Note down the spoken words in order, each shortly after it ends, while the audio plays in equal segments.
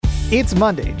It's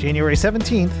Monday, January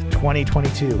 17th,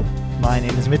 2022. My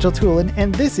name is Mitchell Tulin,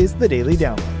 and this is the Daily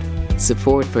Download.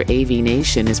 Support for AV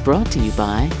Nation is brought to you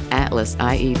by Atlas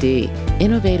IED,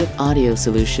 innovative audio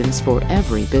solutions for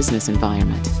every business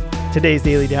environment. Today's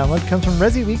Daily Download comes from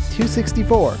Resi Week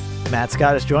 264. Matt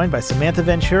Scott is joined by Samantha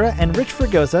Ventura and Rich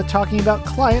Fregosa talking about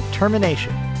client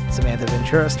termination. Samantha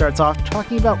Ventura starts off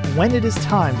talking about when it is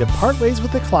time to part ways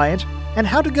with the client and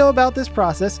how to go about this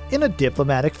process in a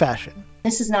diplomatic fashion.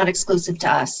 This is not exclusive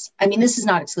to us. I mean, this is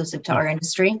not exclusive to our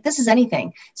industry. This is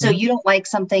anything. So you don't like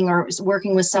something or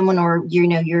working with someone or,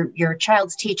 your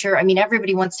child's teacher. I mean,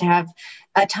 everybody wants to have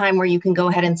a time where you can go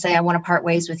ahead and say, I want to part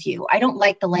ways with you. I don't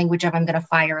like the language of I'm going to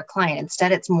fire a client.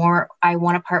 Instead, it's more, I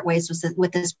want to part ways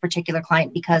with this particular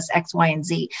client because X, Y, and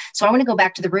Z. So I want to go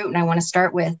back to the root and I want to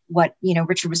start with what,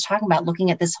 Richard was talking about, looking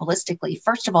at this holistically.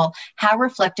 First of all, how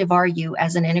reflective are you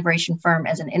as an integration firm,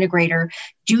 as an integrator?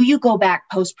 Do you go back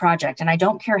post-project? And I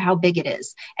don't care how big it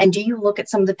is. And do you look at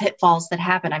some of the pitfalls that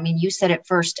happen? I mean, you said it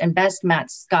first and best, Matt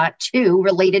Scott, too,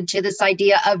 related to this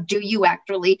idea of do you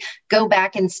actually go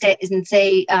back and say,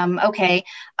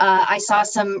 I saw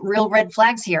some real red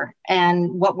flags here.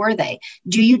 And what were they?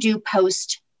 Do you do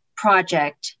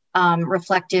post-project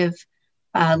reflective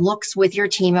looks with your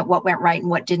team at what went right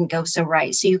and what didn't go so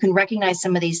right? So you can recognize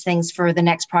some of these things for the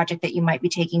next project that you might be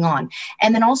taking on.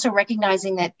 And then also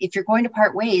recognizing that if you're going to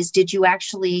part ways, did you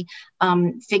actually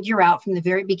figure out from the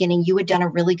very beginning you had done a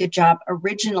really good job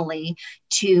originally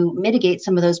to mitigate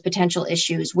some of those potential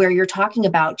issues where you're talking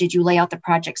about, did you lay out the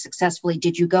project successfully?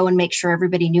 Did you go and make sure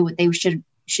everybody knew what they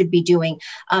should be doing?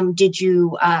 Did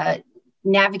you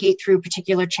navigate through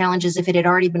particular challenges if it had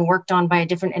already been worked on by a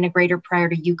different integrator prior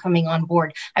to you coming on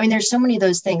board? I mean, there's so many of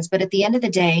those things, but at the end of the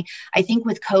day, I think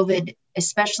with COVID,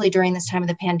 especially during this time of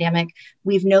the pandemic,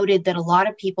 we've noted that a lot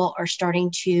of people are starting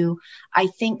to, I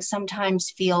think,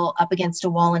 sometimes feel up against a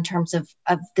wall in terms of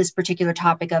this particular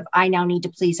topic of, I now need to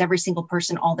please every single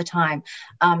person all the time.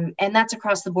 And that's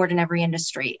across the board in every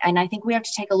industry. And I think we have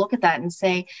to take a look at that and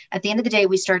say, at the end of the day,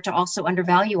 we start to also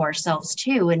undervalue ourselves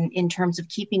too, in terms of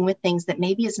keeping with things that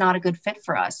maybe is not a good fit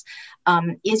for us.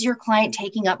 Is your client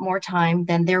taking up more time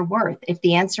than they're worth? If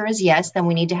the answer is yes, then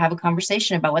we need to have a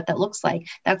conversation about what that looks like.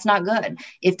 That's not good.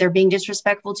 If they're being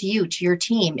disrespectful to you, to your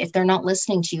team, if they're not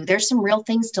listening to you, there's some real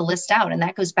things to list out. And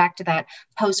that goes back to that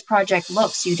post-project look.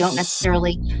 So you don't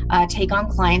necessarily take on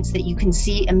clients that you can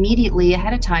see immediately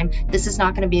ahead of time. This is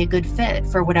not going to be a good fit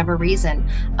for whatever reason.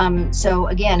 So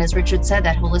again, as Richard said,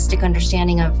 that holistic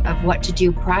understanding of what to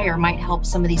do prior might help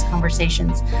some of these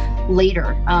conversations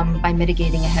later by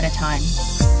mitigating ahead of time.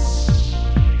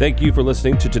 Thank you for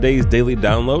listening to today's Daily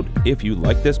Download. If you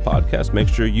like this podcast, make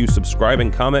sure you subscribe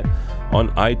and comment on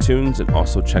iTunes, and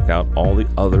also check out all the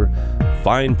other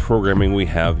fine programming we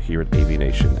have here at AV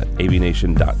Nation at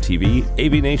avnation.tv,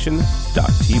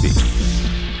 avnation.tv.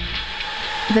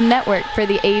 The network for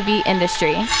the AV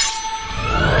industry.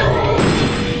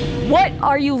 What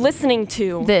are you listening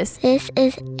to? This is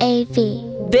AV.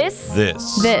 This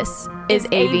is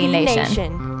AV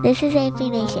Nation. This is AV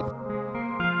Nation.